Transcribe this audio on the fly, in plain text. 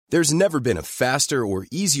There's never been a faster or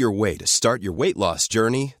easier way to start your weight loss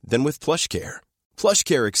journey than with PlushCare.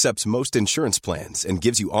 PlushCare accepts most insurance plans and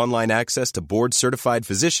gives you online access to board-certified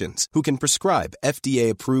physicians who can prescribe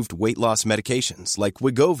FDA-approved weight loss medications like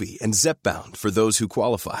Wegovy and Zepbound for those who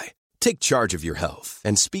qualify. Take charge of your health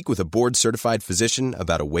and speak with a board-certified physician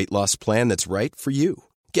about a weight loss plan that's right for you.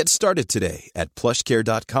 Get started today at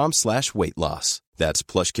plushcare.com/weight loss. That's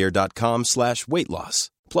plushcare.com/weight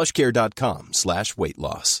loss. plushcare.com/weight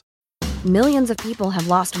loss. Millions of people have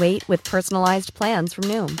lost weight with personalized plans from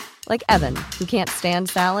Noom. Like Evan, who can't stand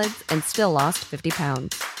salads and still lost 50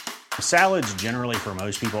 pounds. Salads generally for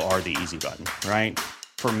most people are the easy button, right?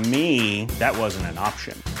 For me, that wasn't an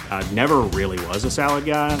option. I never really was a salad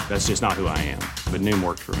guy. That's just not who I am. But Noom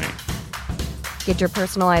worked for me. Get your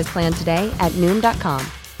personalized plan today at Noom.com.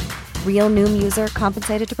 Real Noom user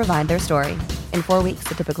compensated to provide their story. In 4 weeks,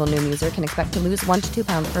 the typical Noom user can expect to lose 1 to 2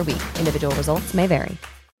 pounds per week. Individual results may vary.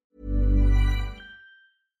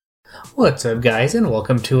 What's up, guys, and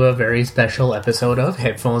welcome to a very special episode of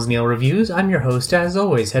Headphones Neil Reviews. I'm your host, as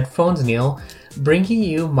always, Headphones Neil, bringing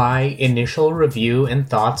you my initial review and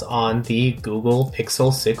thoughts on the Google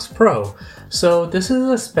Pixel 6 Pro. So this is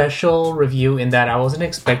a special review in that I wasn't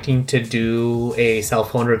expecting to do a cell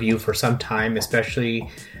phone review for some time, especially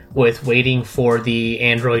with waiting for the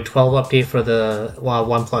Android 12 update for the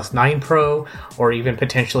OnePlus 9 Pro, or even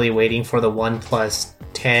potentially waiting for the OnePlus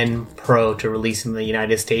 10 Pro to release in the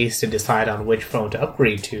United States to decide on which phone to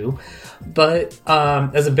upgrade to. But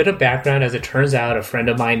as a bit of background, as it turns out, a friend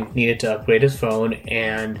of mine needed to upgrade his phone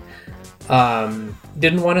and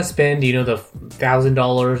didn't want to spend, the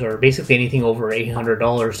 $1,000 or basically anything over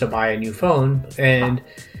 $800 to buy a new phone, and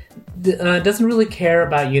doesn't really care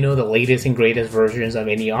about, the latest and greatest versions of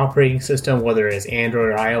any operating system, whether it's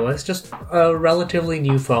Android or iOS, just a relatively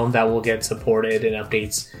new phone that will get supported and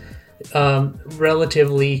updates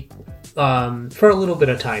relatively for a little bit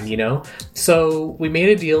of time, So we made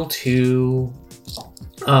a deal to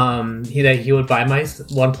that he would buy my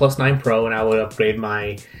OnePlus 9 Pro and I would upgrade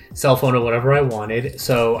my cell phone or whatever I wanted.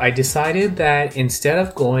 So I decided that instead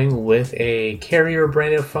of going with a carrier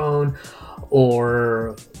branded phone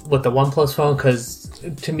or with the OnePlus phone, because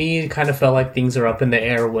to me it kind of felt like things are up in the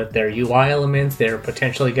air with their UI elements. They're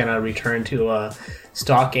potentially going to return to a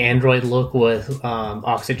stock Android look with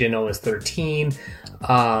Oxygen OS 13.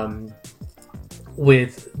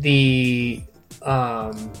 With the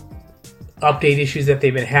update issues that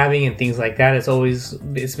they've been having and things like that,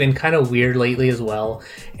 it's been kind of weird lately as well.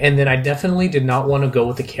 And then I definitely did not want to go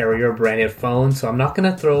with the carrier branded phone, so I'm not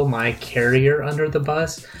going to throw my carrier under the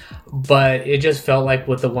bus. But it just felt like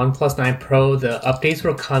with the OnePlus 9 Pro, the updates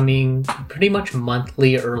were coming pretty much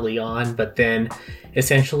monthly early on, but then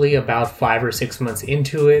essentially about 5 or 6 months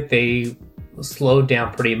into it, they slowed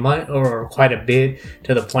down pretty much or quite a bit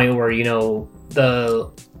to the point where, the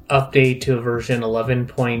update to version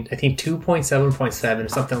 2.7.7,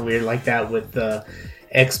 something weird like that, with the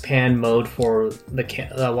X-Pan mode for the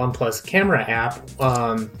OnePlus camera app.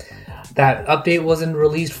 That update wasn't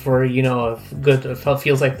released for,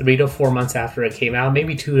 feels like 3 to 4 months after it came out,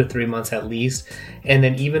 maybe 2 to 3 months at least. And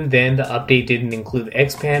then even then, the update didn't include the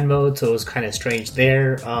X-Pan mode, so it was kind of strange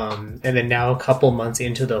there. And then now a couple months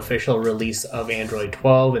into the official release of Android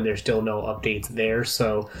 12, and there's still no updates there.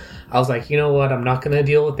 So I was like, you know what, I'm not going to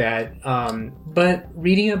deal with that. But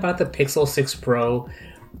reading about the Pixel 6 Pro,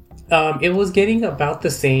 it was getting about the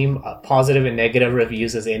same positive and negative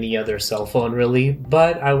reviews as any other cell phone, really.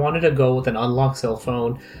 But I wanted to go with an unlocked cell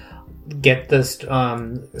phone, get this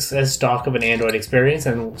as stock of an Android experience,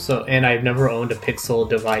 and I've never owned a Pixel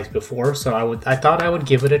device before, so I thought I would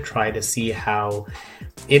give it a try to see how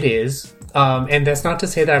it is. And that's not to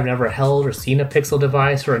say that I've never held or seen a Pixel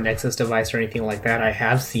device or a Nexus device or anything like that. I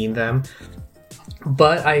have seen them.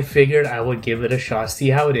 But I figured I would give it a shot, see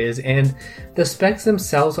how it is, and the specs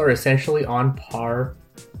themselves are essentially on par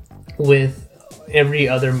with every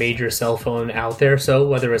other major cell phone out there. So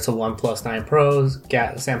whether it's a OnePlus 9 Pro,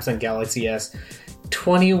 Samsung Galaxy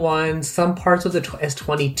S21, some parts of the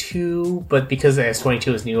S22, but because the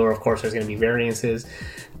S22 is newer, of course, there's going to be variances.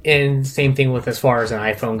 And same thing with as far as an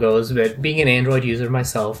iPhone goes, but being an Android user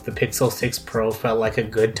myself, the Pixel 6 Pro felt like a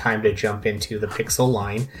good time to jump into the Pixel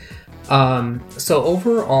line. So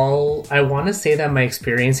overall, I want to say that my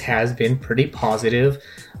experience has been pretty positive.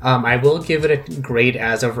 I will give it a grade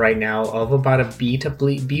as of right now of about a B to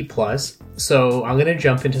B plus. So I'm going to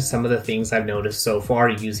jump into some of the things I've noticed so far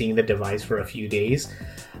using the device for a few days.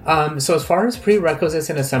 So as far as prerequisites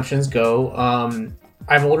and assumptions go,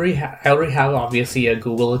 I already have obviously a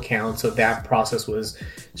Google account, so that process was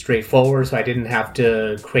straightforward. So I didn't have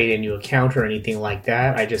to create a new account or anything like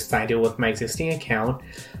that. I just signed it with my existing account.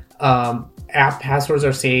 App passwords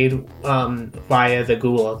are saved via the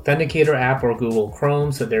Google Authenticator app or Google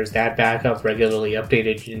Chrome, so there's that backup, regularly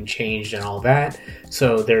updated and changed and all that.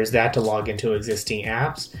 So there's that to log into existing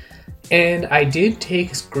apps. And I did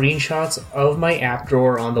take screenshots of my app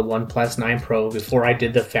drawer on the OnePlus 9 Pro before I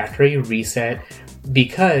did the factory reset,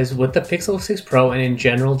 because with the Pixel 6 Pro, and in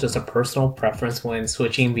general just a personal preference when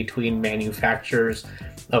switching between manufacturers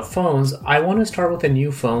of phones, I want to start with a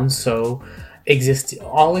new phone, so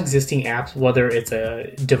all existing apps, whether it's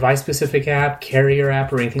a device-specific app, carrier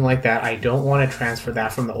app, or anything like that, I don't want to transfer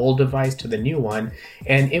that from the old device to the new one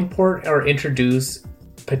and import or introduce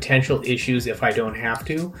potential issues if I don't have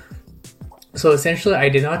to. So essentially, I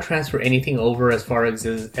did not transfer anything over as far as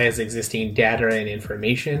existing data and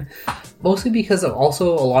information, mostly because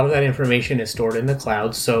also a lot of that information is stored in the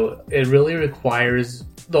cloud, so it really requires,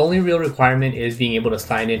 the only real requirement is being able to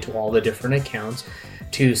sign into all the different accounts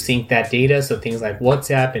to sync that data, so things like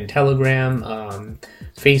WhatsApp and Telegram,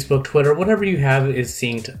 Facebook, Twitter, whatever you have is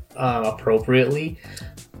synced appropriately.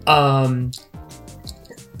 And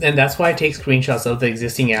that's why I take screenshots of the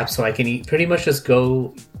existing apps, so I can pretty much just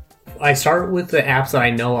go... I start with the apps that I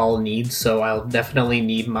know I'll need, so I'll definitely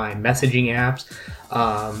need my messaging apps,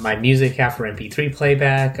 my music app for MP3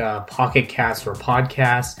 playback, Pocket Cast for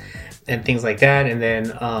podcasts, and things like that, and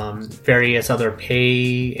then various other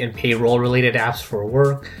pay and payroll related apps for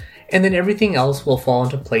work, and then everything else will fall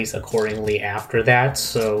into place accordingly after that.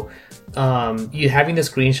 So you having the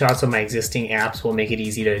screenshots of my existing apps will make it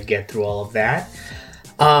easy to get through all of that.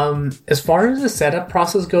 As far as the setup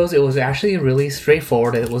process goes, it was actually really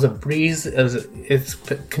straightforward. It was a breeze. It's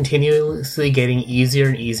continuously getting easier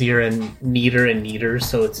and easier and neater,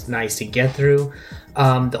 so it's nice to get through.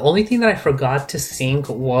 The only thing that I forgot to sync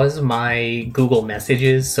was my Google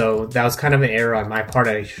Messages, so that was kind of an error on my part.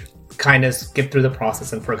 I kind of skipped through the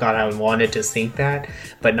process and forgot I wanted to sync that,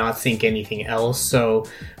 but not sync anything else. So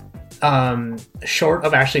short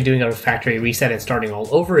of actually doing a factory reset and starting all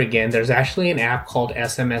over again, there's actually an app called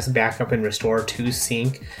SMS Backup and Restore to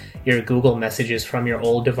sync your Google Messages from your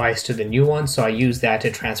old device to the new one. So I used that to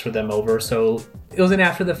transfer them over. So it was an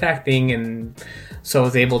after the fact thing, and so I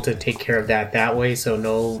was able to take care of that way. So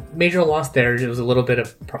no major loss there. It was a little bit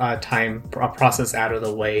of time process out of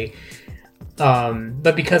the way.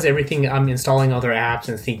 But because everything, I'm installing other apps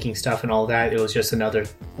and syncing stuff and all that, it was just another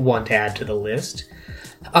one to add to the list.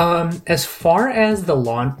 As far as the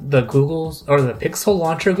Google's or the Pixel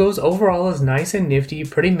launcher goes, overall is nice and nifty,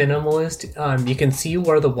 pretty minimalist. You can see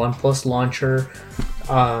where the OnePlus launcher,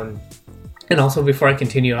 and also before I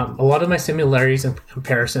continue, a lot of my similarities and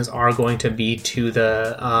comparisons are going to be to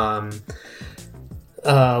the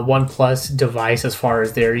OnePlus device as far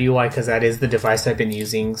as their UI, because that is the device I've been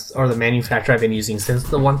using, or the manufacturer I've been using since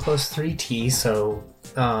the OnePlus 3T, so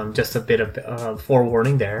just a bit of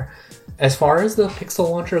forewarning there. As far as the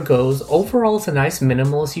Pixel launcher goes, overall it's a nice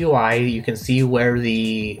minimalist UI. You can see where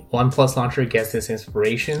the OnePlus launcher gets its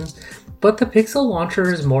inspirations, but the Pixel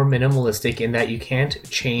launcher is more minimalistic in that you can't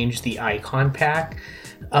change the icon pack,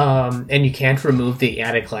 and you can't remove the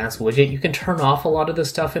added glance widget. You can turn off a lot of the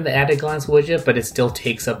stuff in the added glance widget, but it still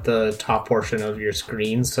takes up the top portion of your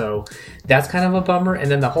screen, so that's kind of a bummer.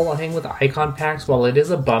 And then the whole thing with the icon packs, while it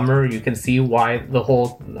is a bummer, you can see why the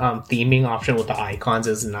whole theming option with the icons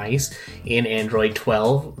is nice in Android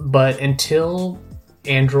 12, but until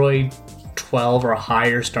Android 12 or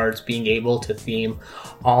higher starts being able to theme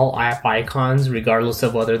all app icons, regardless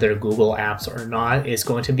of whether they're Google apps or not, is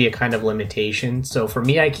going to be a kind of limitation. So for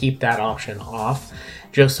me, I keep that option off,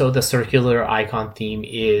 just so the circular icon theme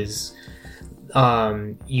is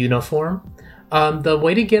uniform. The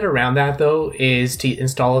way to get around that, though, is to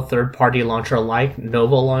install a third-party launcher like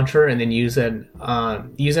Novo Launcher, and then use an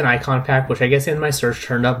icon pack, which I guess in my search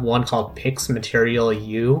turned up one called Pix Material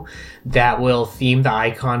U that will theme the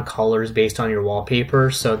icon colors based on your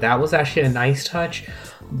wallpaper. So that was actually a nice touch,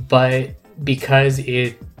 but because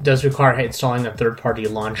it does require installing a third-party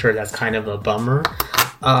launcher, that's kind of a bummer.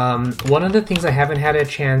 One of the things I haven't had a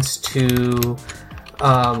chance to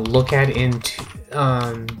look at into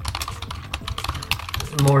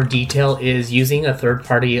more detail is using a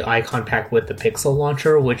third-party icon pack with the Pixel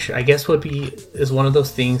launcher, which I guess is one of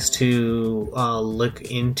those things to look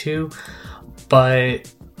into,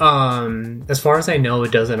 but as far as I know,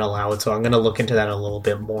 it doesn't allow it, so I'm going to look into that a little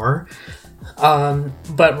bit more.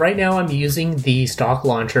 But right now I'm using the stock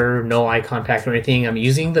launcher, no icon pack or anything. I'm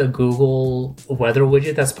using the Google weather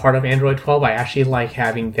widget that's part of Android 12. I actually like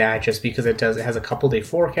having that just because it has a couple day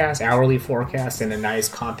forecast, hourly forecast, and a nice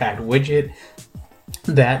compact widget.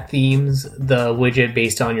 that themes the widget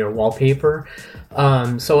based on your wallpaper.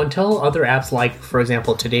 So until other apps like, for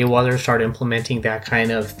example, Today Weather start implementing that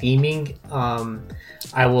kind of theming,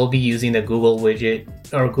 I will be using the Google widget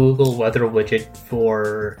or Google Weather widget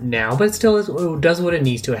for now, but it does what it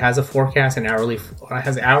needs to. It has a forecast and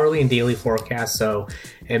hourly and daily forecast, so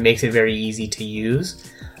it makes it very easy to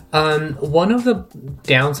use. One of the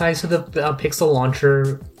downsides to the Pixel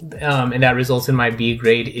launcher, and that results in my B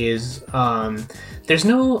grade, is there's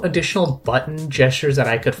no additional button gestures that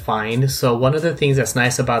I could find. So one of the things that's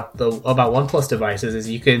nice about OnePlus devices is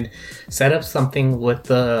you can set up something with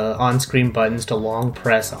the on-screen buttons to long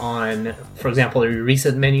press on, for example, your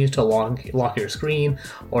reset menus to lock your screen,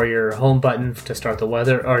 or your home button to start the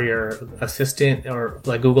weather, or your assistant, or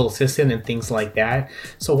like Google Assistant and things like that.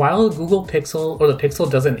 So while the Pixel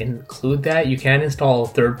doesn't include that, you can install a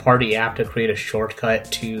third-party app to create a shortcut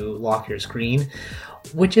to lock your screen,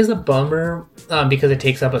 which is a bummer because it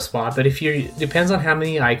takes up a spot. But depends on how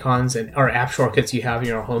many icons or app shortcuts you have in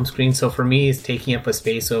your home screen. So for me, it's taking up a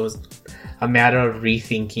space, so it was a matter of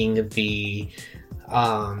rethinking the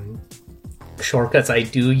shortcuts I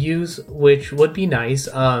do use, which would be nice.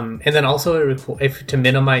 And then also, if to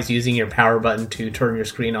minimize using your power button to turn your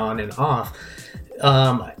screen on and off.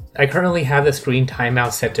 I currently have the screen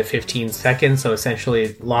timeout set to 15 seconds, so essentially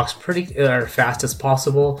it locks pretty fast as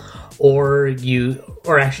possible. I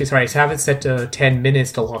have it set to 10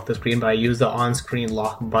 minutes to lock the screen, but I use the on-screen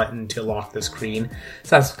lock button to lock the screen.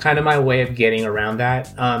 So that's kind of my way of getting around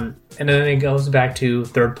that. And then it goes back to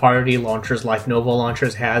third-party launchers like Novo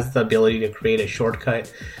Launchers has the ability to create a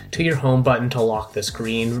shortcut to your home button to lock the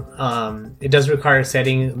screen. It does require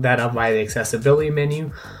setting that up via the accessibility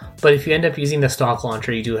menu, but if you end up using the stock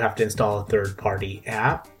launcher, you do have to install a third-party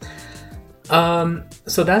app.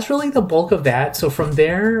 So that's really the bulk of that. So from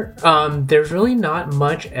there, there's really not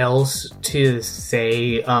much else to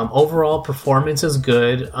say. Overall performance is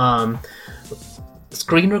good.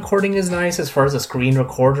 Screen recording is nice as far as the screen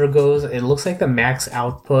recorder goes. It looks like the max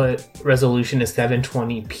output resolution is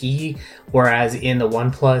 720p, whereas in the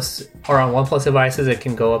OnePlus or on OnePlus devices, it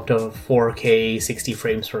can go up to 4K 60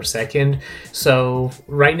 frames per second. So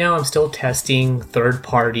right now I'm still testing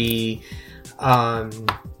third-party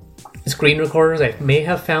screen recorders. I may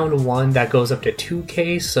have found one that goes up to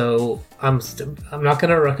 2K, so I'm not going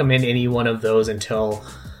to recommend any one of those until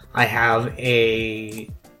I have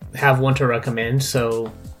one to recommend.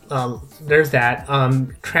 So there's that.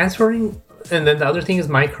 Transferring, and then the other thing is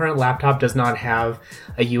my current laptop does not have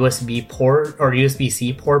a USB port or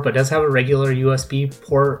USB-C port, but does have a regular USB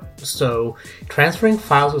port. So transferring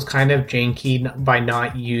files was kind of janky by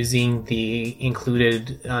not using the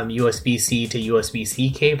included USB-C to USB-C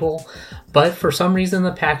cable. But for some reason,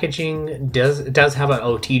 the packaging does have an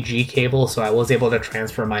OTG cable, so I was able to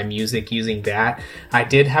transfer my music using that. I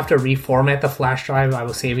did have to reformat the flash drive I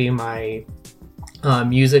was saving my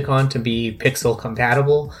music on to be Pixel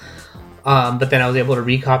compatible. But then I was able to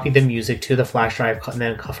recopy the music to the flash drive, and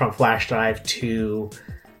then from flash drive to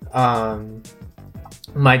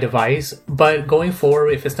my device. But going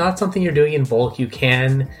forward, if it's not something you're doing in bulk, you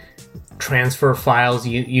can transfer files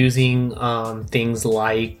using things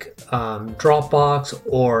like Dropbox,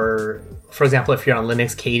 or for example, if you're on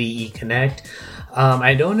Linux, KDE Connect.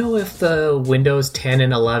 I don't know if the Windows 10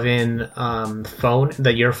 and 11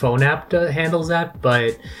 Your Phone app handles that,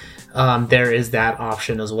 but there is that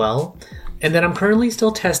option as well. And then I'm currently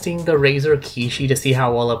still testing the Razer Kishi to see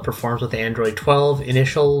how well it performs with Android 12.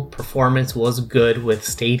 Initial performance was good with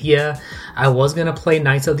Stadia. I was going to play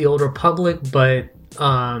Knights of the Old Republic, but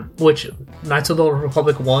which Knights of the Old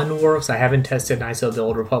Republic 1 works. I haven't tested Knights of the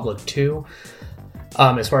Old Republic 2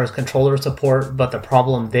 as far as controller support, but the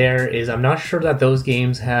problem there is I'm not sure that those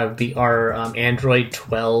games are Android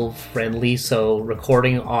 12 friendly, so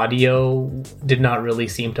recording audio did not really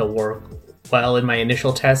seem to work well in my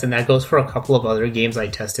initial test, and that goes for a couple of other games I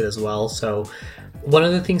tested as well. So one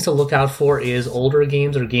of the things to look out for is older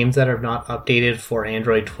games or games that are not updated for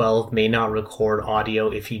Android 12 may not record audio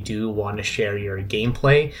if you do want to share your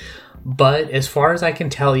gameplay. But as far as I can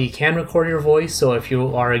tell, you can record your voice, so if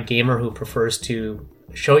you are a gamer who prefers to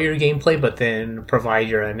show your gameplay but then provide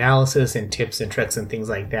your analysis and tips and tricks and things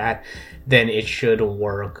like that, then it should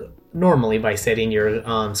work normally by setting your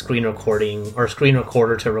screen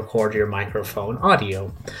recorder to record your microphone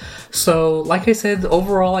audio. So like I said,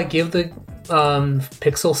 overall I give the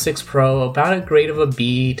Pixel 6 Pro about a grade of a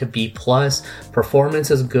B to B+. Performance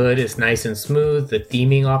is good, it's nice and smooth, the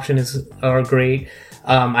theming options are great.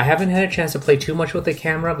 I haven't had a chance to play too much with the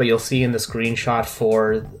camera, but you'll see in the screenshot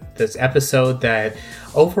for this episode that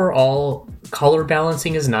overall color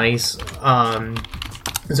balancing is nice.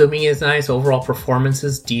 Zooming is nice. Overall performance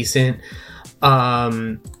is decent.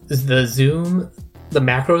 The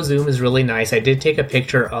macro zoom is really nice. I did take a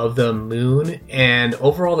picture of the moon, and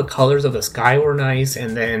overall the colors of the sky were nice,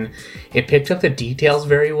 and then it picked up the details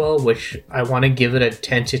very well, which I want to give it a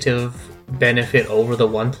tentative benefit over the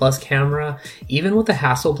OnePlus camera. Even with the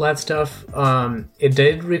Hasselblad stuff, it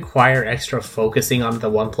did require extra focusing on the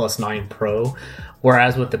OnePlus 9 Pro,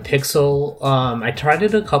 whereas with the Pixel, I tried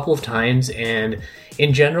it a couple of times, and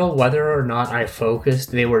in general, whether or not I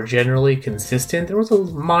focused, they were generally consistent. There was a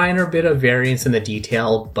minor bit of variance in the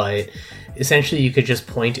detail, but essentially you could just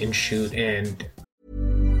point and shoot. And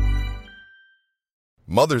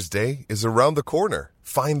Mother's Day is around the corner.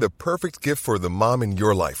 Find the perfect gift for the mom in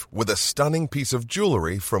your life with a stunning piece of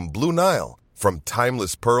jewelry from Blue Nile. From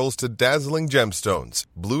timeless pearls to dazzling gemstones,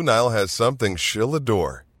 Blue Nile has something she'll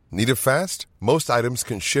adore. Need it fast? Most items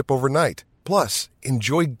can ship overnight. Plus,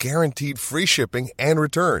 enjoy guaranteed free shipping and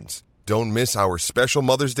returns. Don't miss our special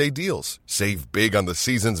Mother's Day deals. Save big on the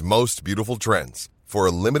season's most beautiful trends. For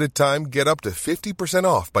a limited time, get up to 50%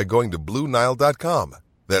 off by going to BlueNile.com.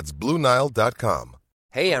 That's BlueNile.com.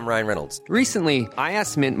 Hey, I'm Ryan Reynolds. Recently, I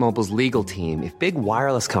asked Mint Mobile's legal team if big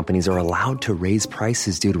wireless companies are allowed to raise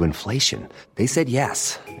prices due to inflation. They said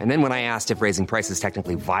yes. And then when I asked if raising prices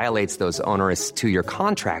technically violates those onerous two-year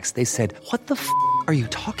contracts, they said, "What the f*** are you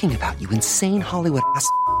talking about, you insane Hollywood ass?"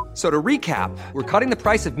 So to recap, we're cutting the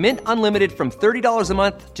price of Mint Unlimited from $30 a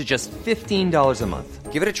month to just $15 a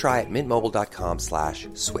month. Give it a try at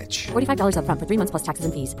mintmobile.com/switch. $45 up front for 3 months plus taxes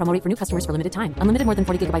and fees. Promo rate for new customers for limited time. Unlimited more than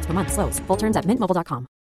 40 gigabytes per month. Slows full terms at mintmobile.com.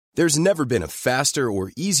 There's never been a faster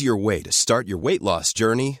or easier way to start your weight loss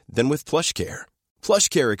journey than with PlushCare.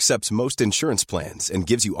 PlushCare accepts most insurance plans and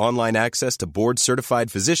gives you online access to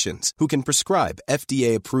board-certified physicians who can prescribe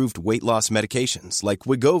FDA-approved weight loss medications like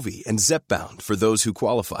Wegovy and Zepbound for those who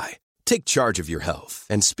qualify. Take charge of your health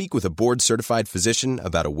and speak with a board-certified physician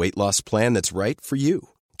about a weight loss plan that's right for you.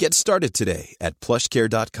 Get started today at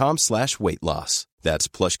plushcare.com/weight loss. That's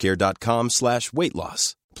plushcare.com/weight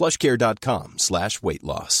loss. plushcare.com/weight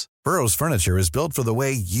loss. Burrow's furniture is built for the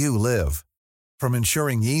way you live. From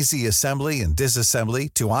ensuring easy assembly and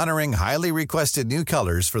disassembly to honoring highly requested new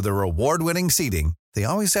colors for their award-winning seating, they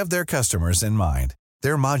always have their customers in mind.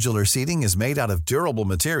 Their modular seating is made out of durable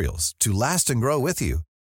materials to last and grow with you.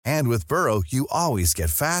 And with Burrow, you always get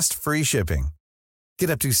fast, free shipping. Get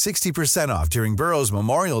up to 60% off during Burrow's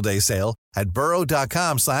Memorial Day sale at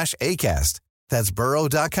burrow.com/ACAST. That's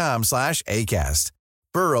burrow.com/ACAST.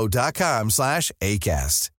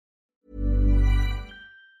 burrow.com/ACAST.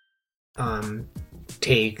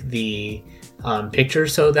 Take the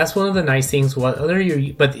pictures. So that's one of the nice things.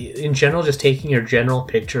 But in general, just taking your general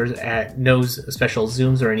pictures at no special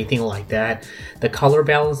zooms or anything like that. The color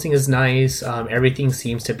balancing is nice. Everything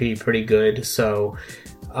seems to be pretty good. So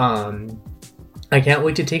I can't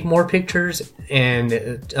wait to take more pictures and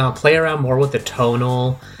play around more with the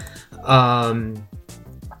tonal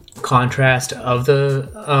contrast of the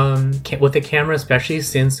with the camera, especially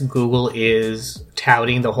since Google is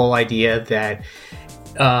touting the whole idea that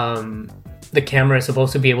the camera is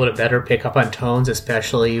supposed to be able to better pick up on tones,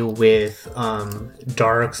 especially with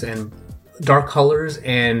dark colors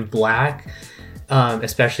and black,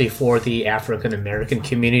 especially for the African American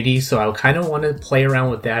community. So I kind of want to play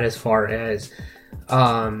around with that as far as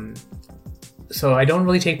so I don't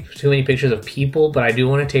really take too many pictures of people, but I do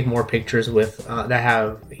want to take more pictures with that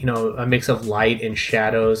have, a mix of light and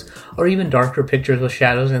shadows, or even darker pictures with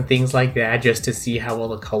shadows and things like that, just to see how well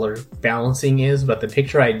the color balancing is. But the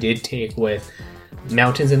picture I did take with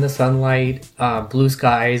mountains in the sunlight, blue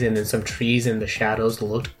skies, and then some trees in the shadows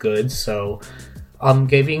looked good. So I'm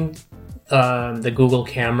giving the Google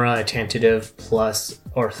camera a tentative plus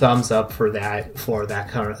or thumbs up for that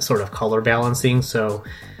kind of sort of color balancing. So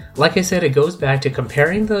like I said, it goes back to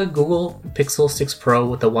comparing the Google Pixel 6 Pro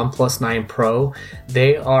with the OnePlus 9 Pro.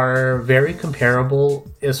 They are very comparable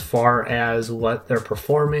as far as what their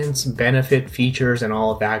performance, benefit, features, and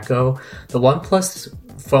all of that go. The OnePlus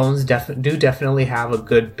phones definitely have a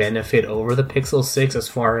good benefit over the Pixel 6 as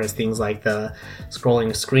far as things like the scrolling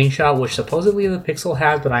screenshot, which supposedly the Pixel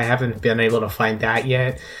has, but I haven't been able to find that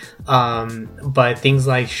yet. But things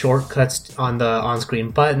like shortcuts on the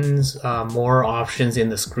on-screen buttons, more options in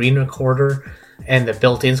the screen recorder, and the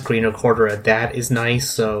built-in screen recorder, that is nice.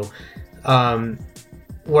 So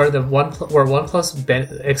where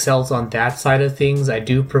OnePlus excels on that side of things, I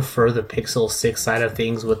do prefer the Pixel 6 side of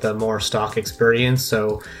things with a more stock experience.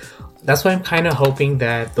 So that's why I'm kind of hoping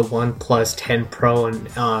that the OnePlus 10 Pro and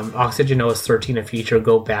Oxygen OS 13 in future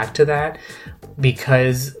go back to that,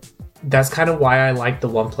 because that's kind of why I like the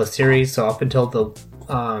OnePlus series. So up until the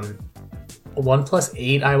OnePlus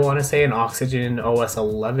 8, I want to say, and Oxygen OS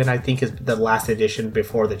 11, I think, is the last edition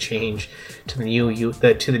before the change to the new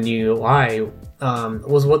UI.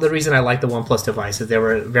 Was what the reason I like the OnePlus devices. They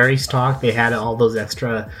were very stock. They had all those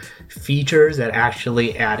extra features that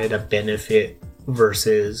actually added a benefit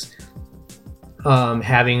versus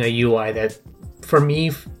having a UI that, for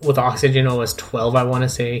me, with Oxygen OS 12, I want to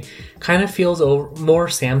say, kind of feels more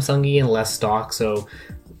Samsung-y and less stock. So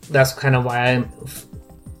that's kind of why I'm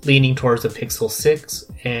leaning towards the Pixel 6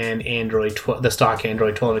 and the stock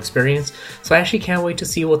Android 12 experience. So I actually can't wait to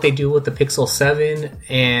see what they do with the Pixel 7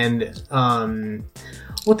 and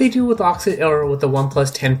what they do with the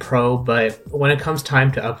OnePlus 10 Pro. But when it comes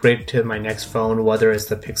time to upgrade to my next phone, whether it's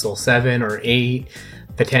the Pixel 7 or 8,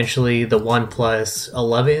 potentially the OnePlus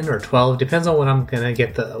 11 or 12, depends on what I'm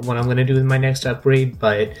gonna do in my next upgrade.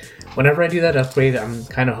 But whenever I do that upgrade, I'm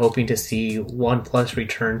kind of hoping to see OnePlus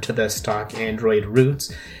return to the stock Android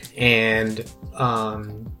roots and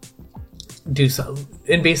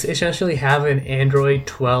essentially have an Android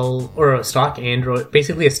 12 or a stock Android,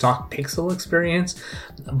 basically a stock Pixel experience,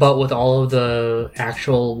 but with all of the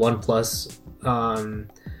actual OnePlus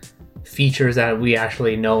features that we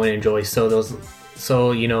actually know and enjoy. So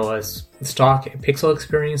a stock Pixel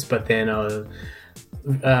experience, but then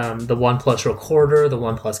the OnePlus recorder, the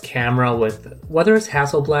OnePlus camera, with whether it's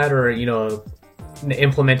Hasselblad or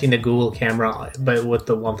implementing the Google camera, but with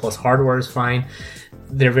the OnePlus hardware is fine.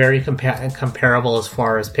 They're very comparable as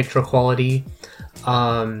far as picture quality.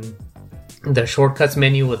 The shortcuts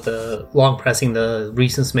menu with the long pressing the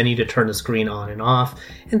recents menu to turn the screen on and off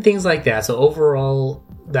and things like that. So overall,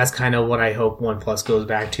 that's kind of what I hope OnePlus goes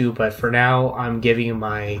back to. But for now, I'm giving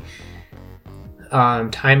my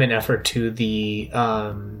time and effort to the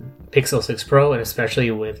Pixel 6 Pro, and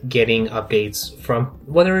especially with getting updates from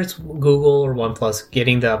whether it's Google or OnePlus,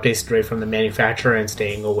 getting the updates straight from the manufacturer and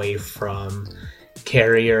staying away from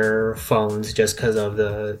carrier phones just because of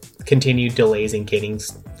the continued delays in getting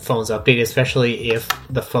phones updated, especially if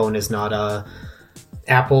the phone is not a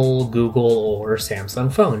Apple, Google, or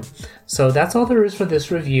Samsung phone. So that's all there is for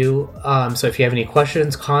this review. So if you have any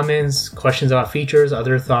questions, comments, questions about features,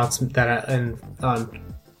 other thoughts that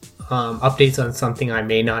updates on something I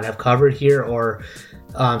may not have covered here, or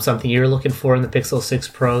something you're looking for in the Pixel 6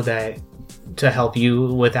 Pro to help you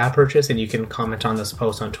with that purchase, and you can comment on this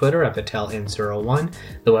post on Twitter at PatelN01.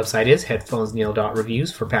 The website is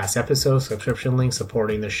headphonesneil.reviews for past episodes, subscription links,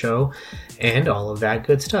 supporting the show, and all of that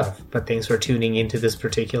good stuff. But thanks for tuning into this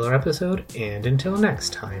particular episode, and until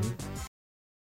next time.